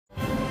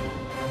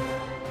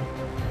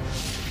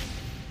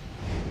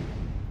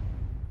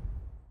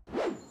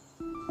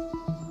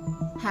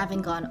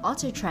Having gone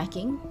otter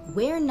tracking,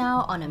 we're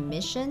now on a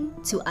mission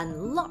to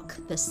unlock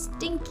the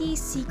stinky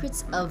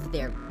secrets of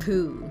their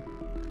poo.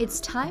 It's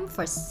time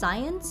for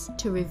science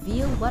to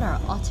reveal what our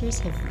otters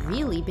have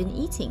really been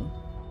eating.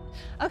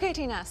 Okay,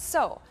 Tina,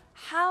 so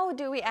how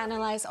do we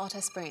analyze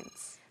otter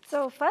sprains?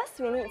 So first,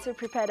 we need to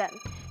prepare them.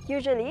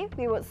 Usually,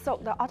 we would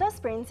soak the otter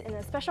sprains in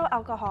a special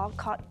alcohol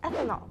called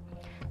ethanol.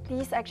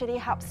 This actually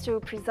helps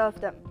to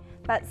preserve them.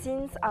 But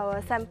since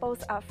our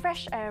samples are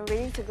fresh and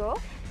ready to go,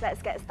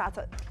 let's get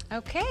started.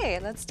 Okay,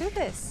 let's do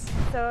this.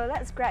 So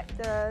let's grab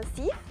the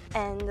sieve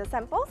and the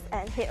samples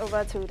and head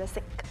over to the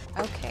sink.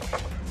 Okay.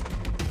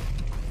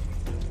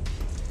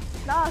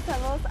 Now our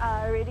samples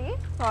are ready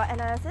for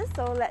analysis,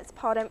 so let's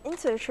pour them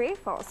into a tray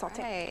for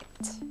sorting. Right.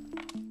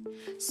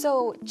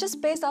 So,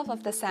 just based off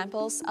of the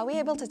samples, are we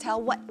able to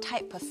tell what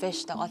type of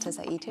fish the otters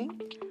are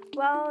eating?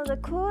 Well, the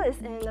clue is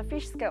in the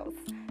fish scales.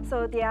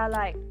 So they are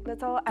like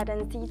little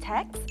identity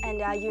tags and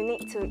they are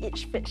unique to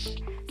each fish.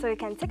 So you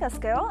can take a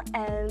scale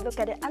and look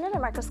at it under the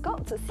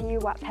microscope to see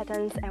what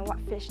patterns and what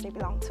fish they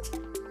belong to.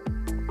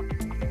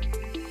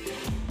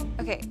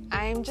 Okay,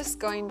 I'm just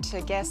going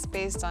to guess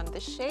based on the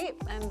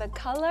shape and the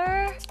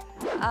color.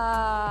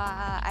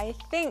 I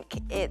think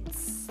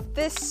it's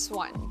this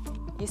one.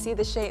 You see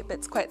the shape,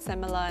 it's quite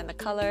similar, and the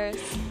colors.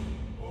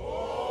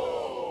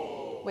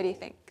 What do you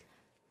think?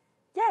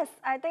 Yes,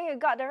 I think you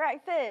got the right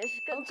fish.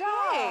 Good job!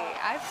 Okay,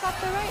 I've got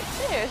the right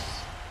fish.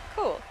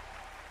 Cool.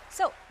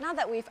 So, now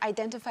that we've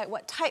identified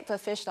what type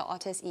of fish the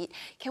otters eat,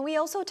 can we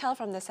also tell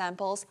from the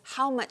samples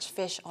how much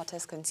fish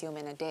otters consume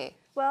in a day?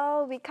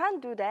 Well, we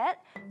can't do that,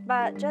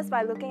 but just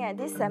by looking at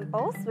these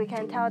samples, we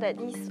can tell that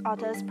these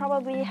otters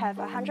probably have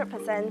a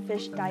 100%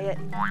 fish diet.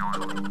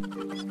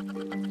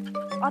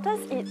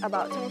 Otters eat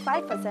about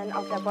 25%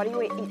 of their body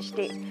weight each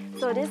day,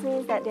 so this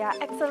means that they are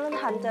excellent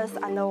hunters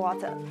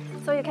underwater.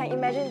 So you can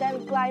imagine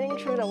them gliding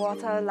through the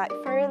water like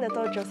furry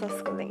little Joseph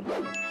Schoolings.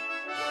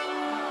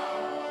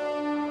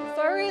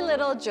 Furry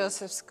little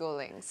Joseph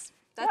Schoolings.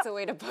 That's a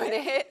way to put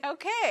it.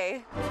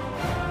 Okay.